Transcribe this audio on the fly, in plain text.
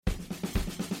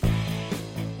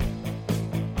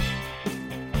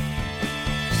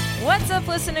What's up,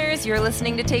 listeners? You're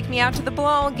listening to Take Me Out to the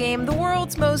Ball Game, the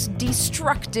world's most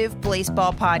destructive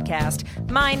baseball podcast.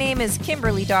 My name is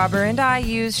Kimberly Dauber, and I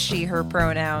use she/her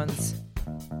pronouns.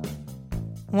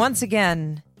 Once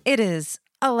again, it is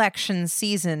election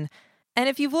season, and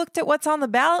if you've looked at what's on the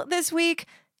ballot this week,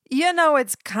 you know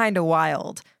it's kind of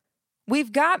wild.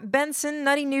 We've got Benson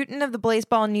Nutty Newton of the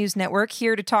Blaseball News Network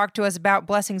here to talk to us about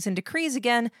blessings and decrees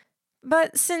again.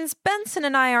 But since Benson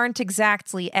and I aren't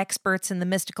exactly experts in the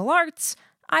mystical arts,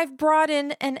 I've brought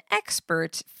in an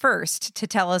expert first to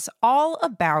tell us all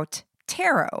about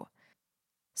tarot.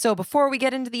 So before we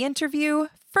get into the interview,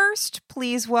 first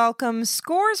please welcome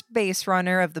Scores base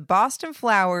runner of the Boston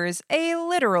Flowers, a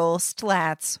literal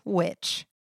Stlats witch.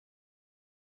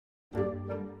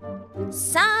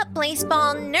 Sup,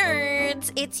 baseball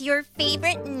nerds! It's your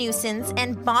favorite nuisance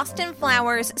and Boston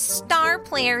Flowers star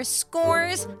player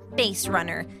Scores base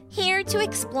runner, here to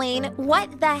explain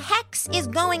what the hex is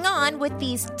going on with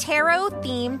these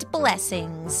tarot-themed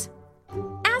blessings.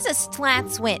 As a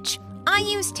Stlats witch, I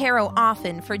use tarot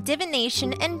often for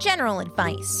divination and general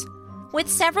advice. With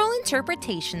several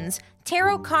interpretations,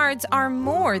 tarot cards are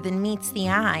more than meets the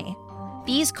eye.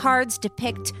 These cards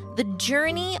depict the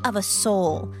journey of a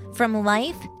soul from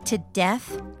life to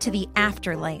death to the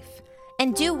afterlife,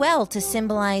 and do well to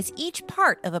symbolize each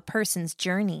part of a person's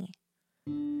journey.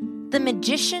 The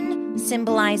Magician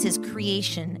symbolizes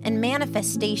creation and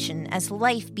manifestation as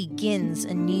life begins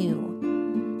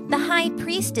anew. The High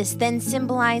Priestess then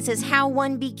symbolizes how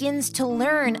one begins to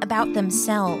learn about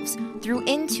themselves through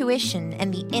intuition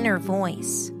and the inner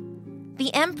voice.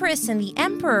 The Empress and the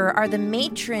Emperor are the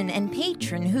matron and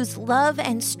patron whose love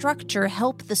and structure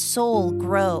help the soul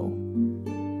grow.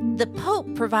 The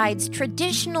Pope provides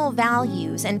traditional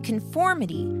values and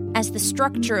conformity as the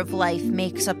structure of life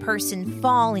makes a person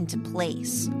fall into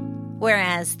place,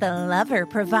 whereas the Lover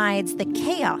provides the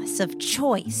chaos of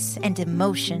choice and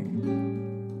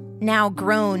emotion. Now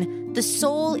grown, the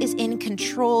soul is in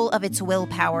control of its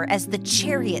willpower as the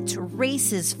chariot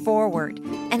races forward,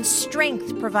 and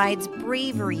strength provides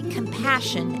bravery,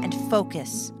 compassion, and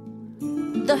focus.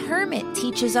 The Hermit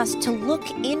teaches us to look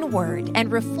inward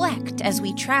and reflect as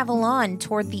we travel on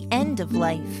toward the end of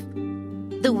life.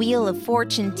 The Wheel of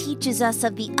Fortune teaches us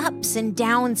of the ups and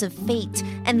downs of fate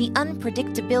and the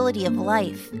unpredictability of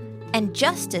life, and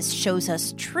Justice shows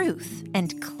us truth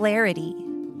and clarity.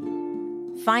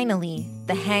 Finally,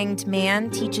 the Hanged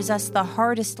Man teaches us the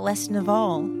hardest lesson of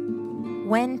all,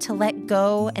 when to let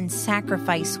go and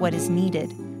sacrifice what is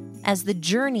needed, as the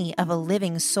journey of a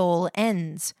living soul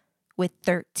ends with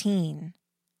 13.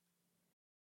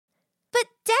 But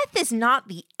death is not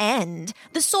the end.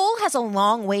 The soul has a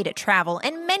long way to travel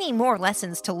and many more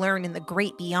lessons to learn in the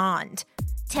great beyond.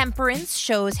 Temperance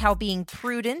shows how being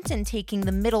prudent and taking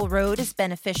the middle road is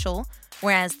beneficial,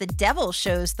 whereas the Devil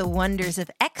shows the wonders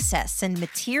of excess and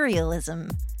materialism.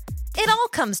 It all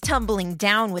comes tumbling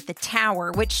down with the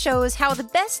Tower, which shows how the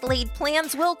best laid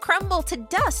plans will crumble to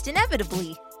dust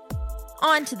inevitably.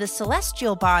 On to the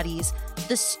celestial bodies,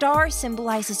 the star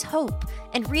symbolizes hope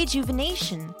and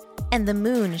rejuvenation, and the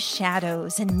moon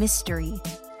shadows and mystery,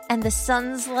 and the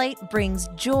sun's light brings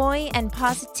joy and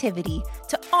positivity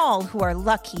to all who are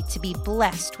lucky to be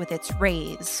blessed with its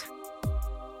rays.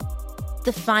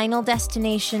 The final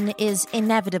destination is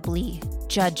inevitably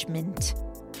judgment.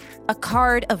 A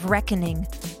card of reckoning.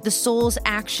 The soul's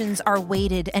actions are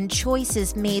weighted and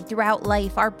choices made throughout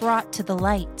life are brought to the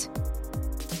light.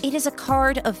 It is a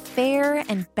card of fair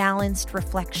and balanced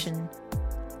reflection.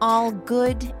 All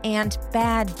good and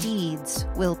bad deeds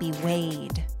will be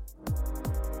weighed.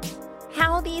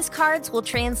 How these cards will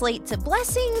translate to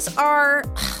blessings are,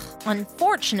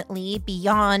 unfortunately,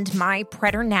 beyond my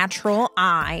preternatural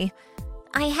eye.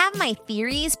 I have my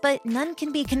theories, but none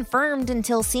can be confirmed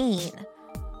until seen.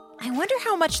 I wonder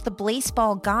how much the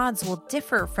Blaseball gods will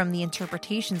differ from the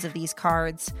interpretations of these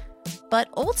cards. But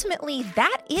ultimately,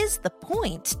 that is the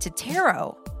point to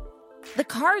tarot. The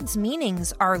cards'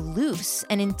 meanings are loose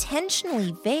and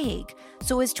intentionally vague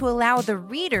so as to allow the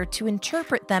reader to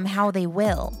interpret them how they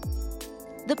will.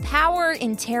 The power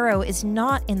in tarot is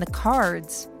not in the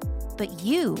cards, but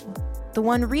you, the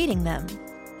one reading them,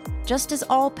 just as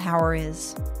all power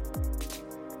is.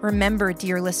 Remember,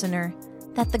 dear listener,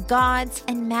 that the gods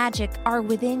and magic are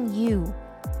within you,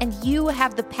 and you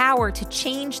have the power to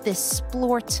change this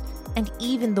splort and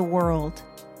even the world.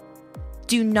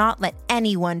 Do not let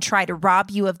anyone try to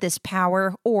rob you of this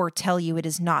power or tell you it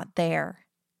is not there.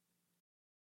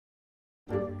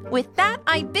 With that,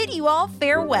 I bid you all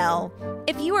farewell.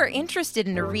 If you are interested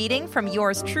in a reading from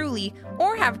yours truly,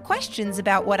 or have questions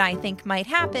about what I think might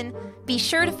happen, be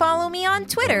sure to follow me on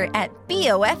Twitter at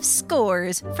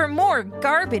BOFScores for more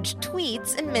garbage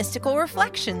tweets and mystical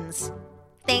reflections.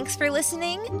 Thanks for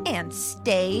listening, and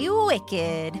stay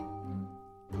wicked.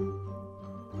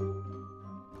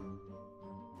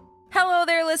 Hello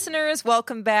there, listeners.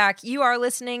 Welcome back. You are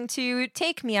listening to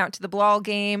Take Me Out to the Ball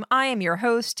Game. I am your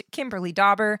host, Kimberly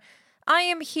Dauber. I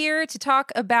am here to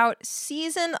talk about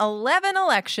Season 11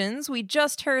 elections. We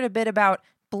just heard a bit about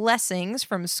blessings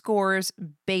from Scores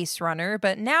Base Runner,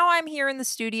 but now I'm here in the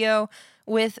studio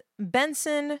with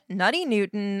Benson Nutty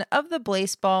Newton of the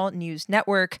Blaseball News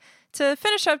Network to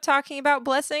finish up talking about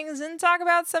blessings and talk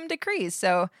about some decrees.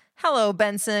 So, hello,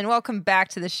 Benson. Welcome back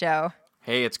to the show.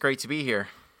 Hey, it's great to be here.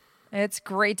 It's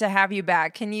great to have you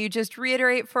back. Can you just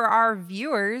reiterate for our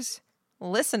viewers,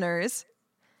 listeners,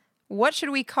 what should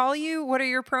we call you? What are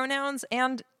your pronouns?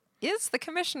 And is the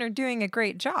commissioner doing a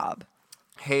great job?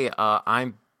 Hey,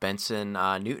 I'm Benson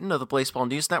Newton of the Blaseball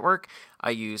News Network.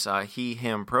 I use he,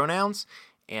 him pronouns.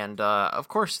 And, of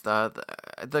course,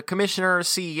 the commissioner,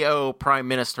 CEO, prime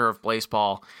minister of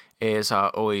Blaseball is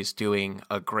always doing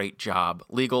a great job,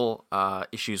 legal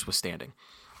issues withstanding.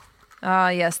 Ah,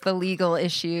 yes, the legal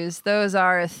issues. Those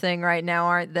are a thing right now,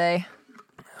 aren't they?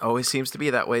 Always seems to be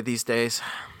that way these days.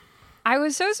 I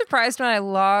was so surprised when I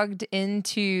logged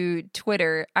into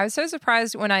Twitter. I was so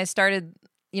surprised when I started,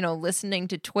 listening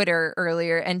to Twitter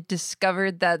earlier and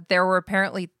discovered that there were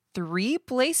apparently 3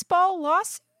 Blaseball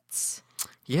lawsuits.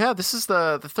 Yeah, this is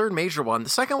the third major one. The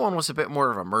second one was a bit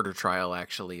more of a murder trial,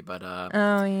 actually. But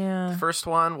oh, yeah. The first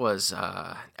one was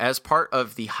as part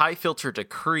of the high filter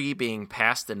decree being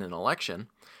passed in an election,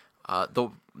 the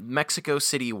Mexico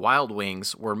City Wild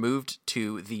Wings were moved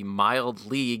to the mild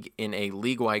league in a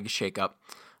league-wide shakeup.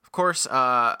 Of course,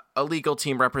 a legal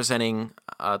team representing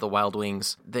the Wild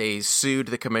Wings, they sued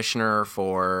the commissioner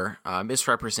for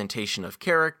misrepresentation of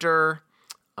character,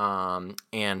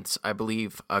 and I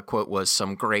believe a quote was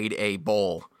some grade A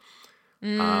bowl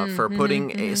for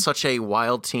putting such a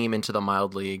wild team into the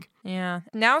mild league. Yeah.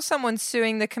 Now someone's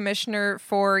suing the commissioner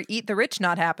for Eat the Rich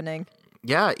not happening.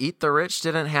 Yeah, Eat the Rich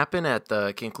didn't happen at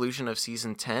the conclusion of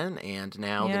Season 10, and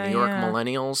now the New York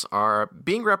Millennials are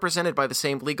being represented by the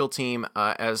same legal team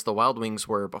as the Wild Wings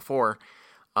were before,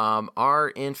 are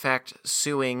in fact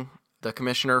suing the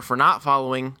commissioner for not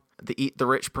following the Eat the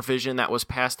Rich provision that was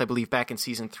passed, I believe, back in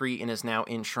Season 3 and is now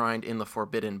enshrined in the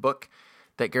Forbidden Book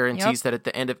that guarantees that at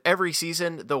the end of every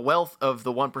season, the wealth of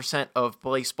the 1% of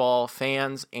baseball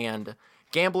fans and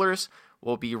gamblers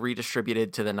will be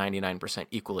redistributed to the 99%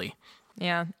 equally.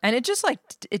 Yeah, and it just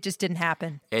didn't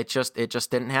happen. It just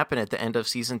didn't happen at the end of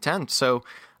Season 10. So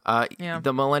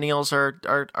the Millennials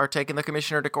are taking the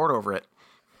commissioner to court over it.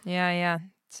 Yeah.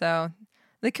 So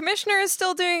the commissioner is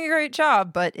still doing a great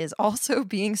job, but is also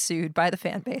being sued by the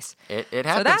fan base. It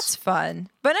happens. So that's fun.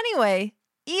 But anyway,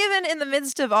 even in the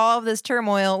midst of all of this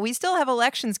turmoil, we still have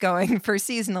elections going for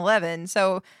Season 11.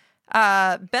 So,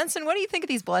 Benson, what do you think of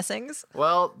these blessings?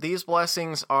 Well, these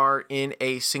blessings are in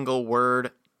a single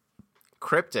word,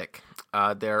 cryptic.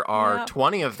 There are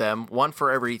 20 of them, one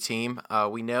for every team.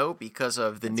 We know because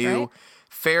of the new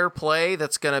fair play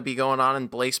that's going to be going on in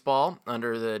Blaseball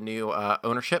under the new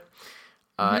ownership.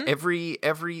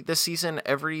 This season,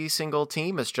 every single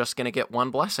team is just going to get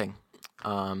one blessing.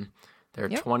 There are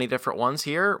 20 different ones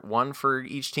here, one for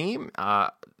each team.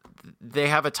 They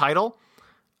have a title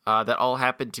that all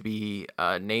happen to be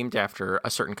named after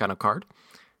a certain kind of card.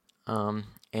 And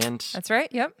that's right.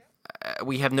 Yep.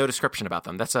 We have no description about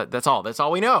them. That's all. That's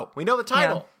all we know. We know the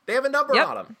title. Yeah. They have a number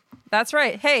on them. That's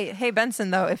right. Hey,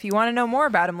 Benson, though, if you want to know more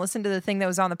about him, listen to the thing that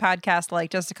was on the podcast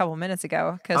like just a couple minutes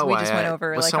ago, because we just went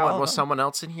over was someone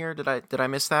else in here? Did I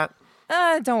miss that?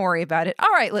 Don't worry about it.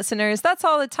 All right, listeners, that's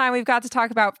all the time we've got to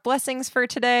talk about blessings for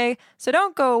today. So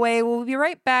don't go away. We'll be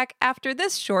right back after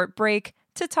this short break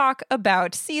to talk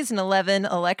about Season 11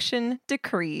 election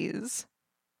decrees.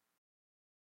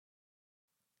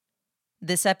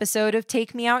 This episode of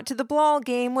Take Me Out to the Ball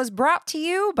Game was brought to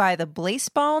you by the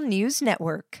Blaseball News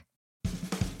Network.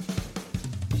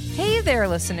 Hey there,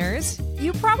 listeners.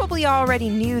 You probably already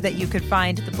knew that you could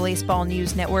find the Blaseball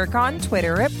News Network on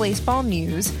Twitter at Blaseball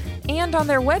News and on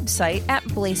their website at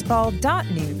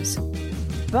blaseball.news.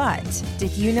 But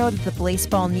did you know that the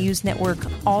Blaseball News Network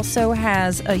also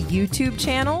has a YouTube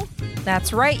channel?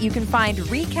 That's right, you can find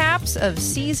recaps of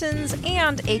seasons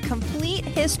and a complete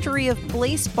history of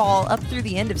Blaseball up through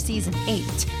the end of Season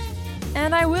 8.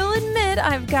 And I will admit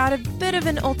I've got a bit of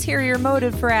an ulterior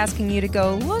motive for asking you to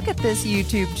go look at this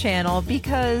YouTube channel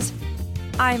because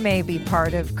I may be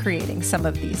part of creating some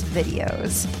of these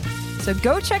videos. So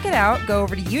go check it out. Go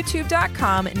over to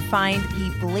youtube.com and find the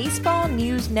Blaseball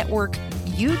News Network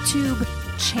YouTube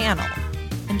channel.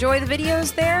 Enjoy the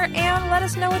videos there and let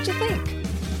us know what you think.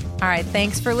 All right,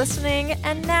 thanks for listening.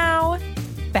 And now,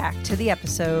 back to the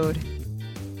episode.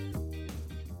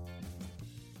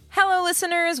 Hello,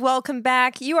 listeners. Welcome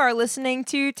back. You are listening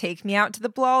to Take Me Out to the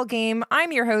Ball Game.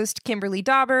 I'm your host, Kimberly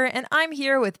Dauber, and I'm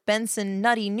here with Benson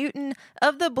Nutty Newton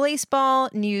of the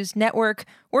Blaseball News Network.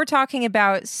 We're talking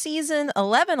about Season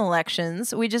 11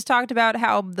 elections. We just talked about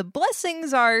how the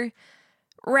blessings are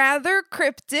rather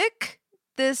cryptic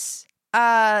this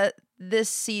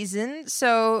season.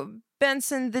 So,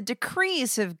 Benson, the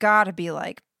decrees have got to be,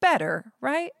 better,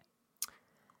 right?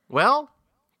 Well,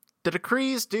 the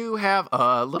decrees do have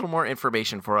a little more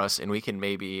information for us, and we can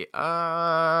maybe get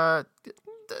a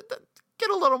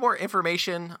little more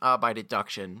information by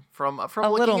deduction from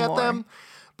looking at them.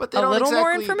 But they don't exactly,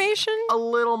 more information? A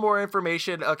little more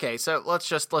information. Okay, so let's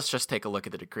just take a look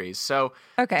at the decrees. So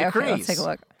okay, let's take a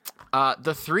look.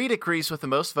 The 3 decrees with the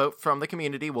most vote from the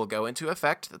community will go into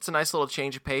effect. That's a nice little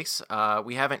change of pace.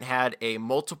 We haven't had a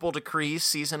multiple decrees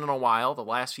season in a while. The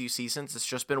last few seasons, it's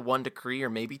just been 1 decree or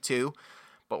maybe 2.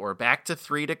 But we're back to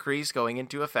 3 decrees going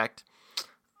into effect.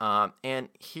 And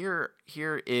here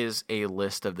is a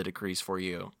list of the decrees for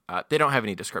you. They don't have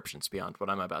any descriptions beyond what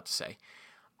I'm about to say.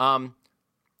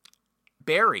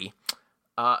 Barry,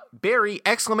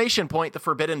 exclamation point, the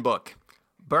forbidden book.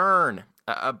 Burn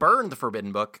the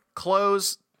forbidden book.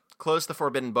 Close the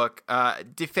forbidden book.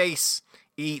 Deface,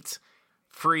 eat,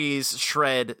 freeze,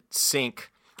 shred,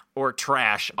 sink, or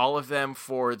trash. All of them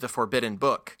for the forbidden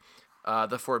book.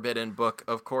 The forbidden book,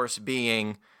 of course,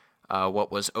 being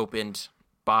what was opened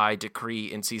by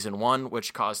decree in Season 1,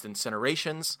 which caused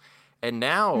incinerations. And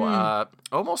now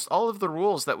almost all of the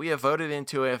rules that we have voted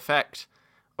into effect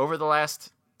over the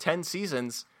last 10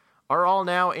 seasons are all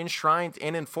now enshrined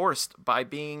and enforced by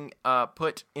being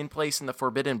put in place in the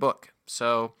forbidden book.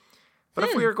 So, but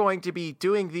if we are going to be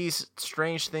doing these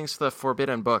strange things for the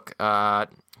forbidden book,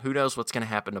 who knows what's going to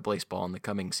happen to Blaseball in the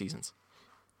coming seasons.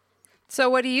 So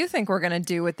what do you think we're going to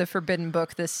do with the Forbidden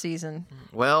Book this season?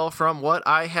 Well, from what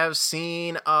I have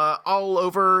seen all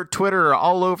over Twitter,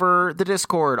 all over the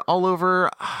Discord, all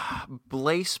over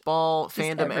Blaseball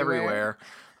fandom everywhere,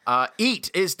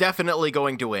 eat is definitely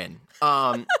going to win.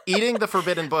 Eating the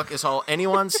Forbidden Book is all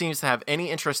anyone seems to have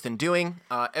any interest in doing.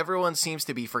 Everyone seems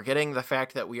to be forgetting the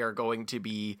fact that we are going to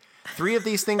be 3 of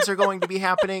these things are going to be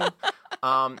happening.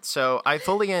 So I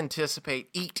fully anticipate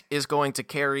eat is going to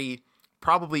carry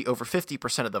probably over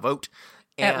 50% of the vote.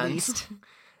 At least.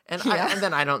 And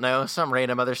then I don't know, some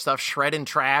random other stuff, shred and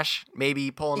trash,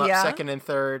 maybe pulling up second and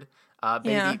third,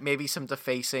 maybe some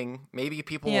defacing, maybe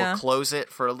people will close it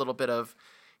for a little bit of,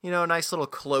 a nice little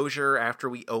closure after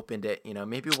we opened it.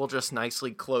 Maybe we'll just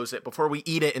nicely close it before we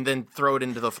eat it and then throw it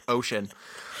into the ocean.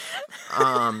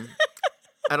 I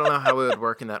don't know how it would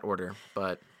work in that order,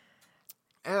 but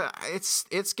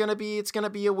it's gonna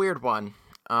be a weird one.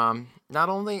 Not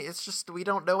only, it's just we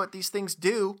don't know what these things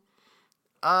do,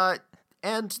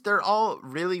 and they're all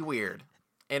really weird,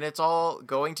 and it's all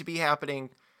going to be happening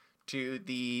to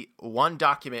the one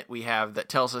document we have that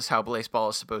tells us how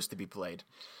Blaseball is supposed to be played.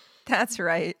 That's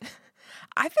right.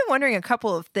 I've been wondering a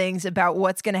couple of things about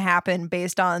what's going to happen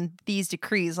based on these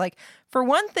decrees. For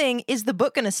one thing, is the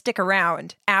book going to stick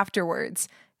around afterwards?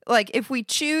 If we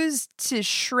choose to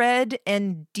shred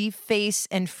and deface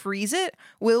and freeze it,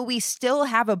 will we still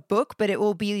have a book, but it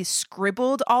will be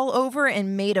scribbled all over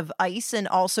and made of ice and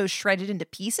also shredded into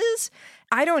pieces?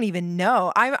 I don't even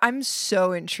know. I'm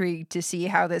so intrigued to see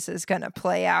how this is going to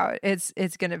play out. It's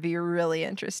going to be really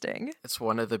interesting. It's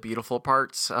one of the beautiful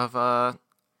parts of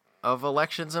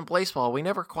elections in Blaseball. We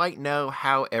never quite know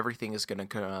how everything is going to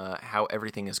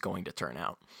turn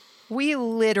out. We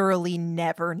literally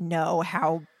never know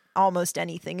how almost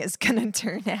anything is going to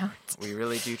turn out. We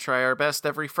really do try our best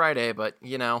every Friday, but, I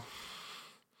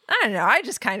don't know. I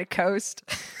just kind of coast.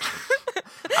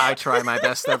 I try my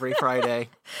best every Friday.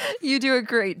 You do a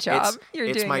great job.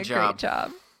 You're doing great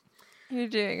job. You're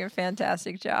doing a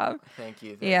fantastic job. Thank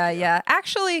you. Yeah.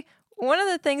 Actually, one of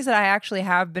the things that I actually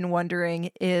have been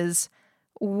wondering is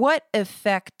what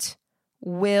effect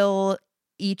will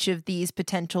each of these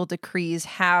potential decrees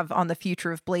have on the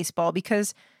future of Blaseball?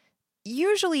 Because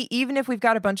usually, even if we've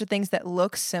got a bunch of things that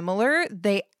look similar,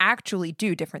 they actually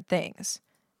do different things.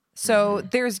 So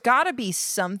there's got to be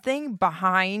something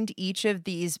behind each of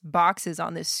these boxes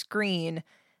on this screen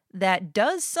that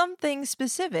does something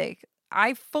specific.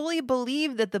 I fully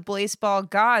believe that the Blaseball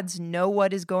gods know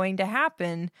what is going to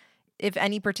happen if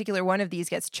any particular one of these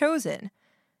gets chosen.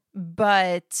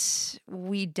 but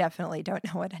we definitely don't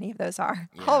know what any of those are.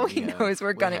 Yeah, all we know is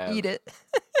we're going to eat it.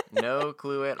 No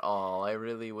clue at all. I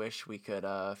really wish we could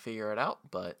figure it out,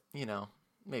 but,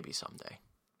 maybe someday.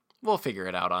 We'll figure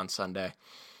it out on Sunday.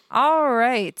 All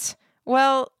right.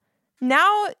 Well,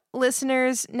 now,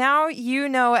 listeners, now you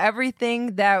know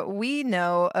everything that we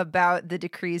know about the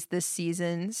decrees this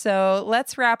season. So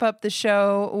let's wrap up the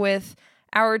show with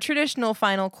our traditional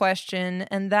final question,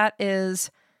 and that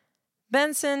is,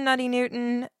 Benson, Nutty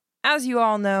Newton, as you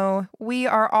all know, we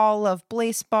are all love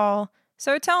Blaseball.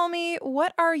 So tell me,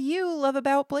 what are you love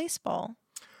about Blaseball?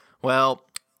 Well,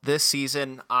 this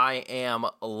season I am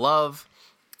love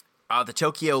the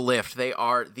Tokyo Lift. They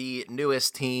are the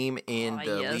newest team in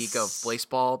the League of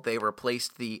Blaseball. They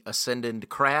replaced the Ascendant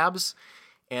Crabs,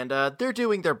 and they're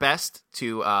doing their best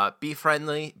to be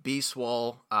friendly, be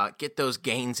swole, get those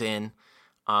gains in.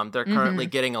 They're currently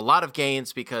getting a lot of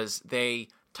gains because they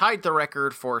tied the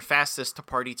record for fastest to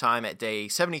party time at day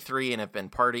 73 and have been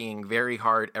partying very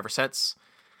hard ever since.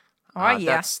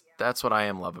 That's what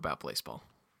I love about Blaseball.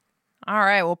 All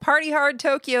right, well, party hard,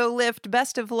 Tokyo Lift.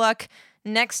 Best of luck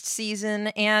next season,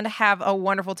 and have a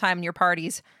wonderful time in your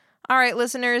parties. All right,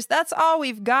 listeners, that's all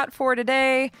we've got for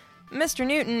today. Mr.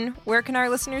 Newton, where can our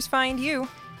listeners find you?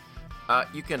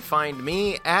 You can find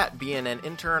me at BNN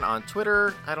Intern on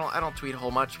Twitter. I don't tweet a whole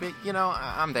much, but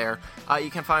I'm there. You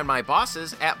can find my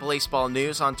bosses at Blaseball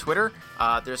News on Twitter.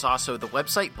 There's also the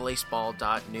website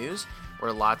blaseball.news,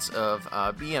 where lots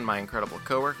of me and my incredible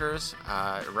coworkers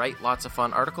write lots of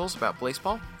fun articles about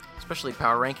Blaseball, especially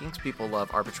power rankings. People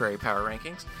love arbitrary power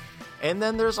rankings. And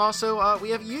then there's also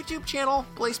we have a YouTube channel,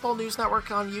 Blaseball News Network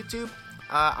on YouTube.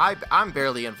 I'm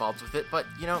barely involved with it, but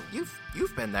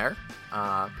you've been there.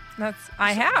 I've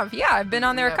been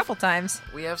on there a couple times.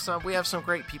 We have some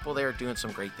great people there doing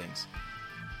some great things.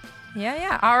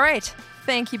 Yeah. All right.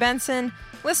 Thank you, Benson.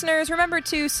 Listeners, remember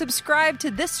to subscribe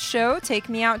to this show, Take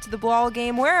Me Out to the Ball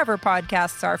Game, wherever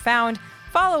podcasts are found.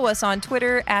 Follow us on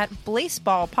Twitter at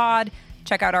BlaseballPod.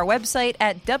 Check out our website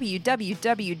at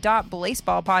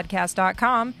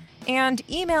www.blaseballpodcast.com and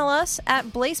email us at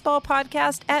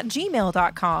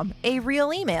blaseballpodcast@gmail.com, a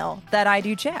real email that I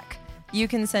do check. You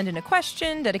can send in a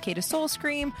question, dedicate a soul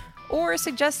scream, or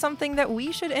suggest something that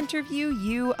we should interview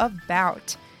you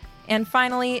about. And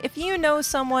finally, if you know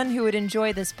someone who would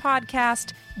enjoy this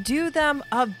podcast, do them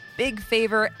a big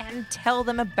favor and tell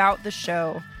them about the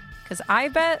show, because I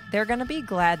bet they're going to be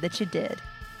glad that you did.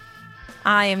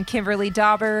 I am Kimberly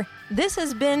Dauber. This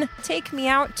has been Take Me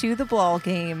Out to the Ball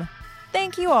Game.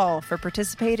 Thank you all for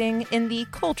participating in the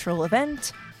cultural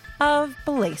event of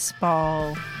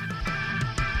Blaseball.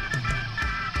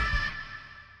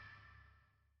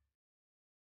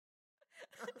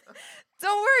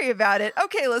 Don't worry about it.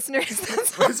 Okay, listeners.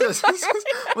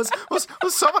 Was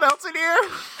someone else in here?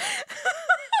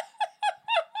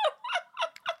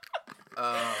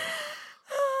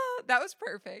 That was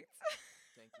perfect.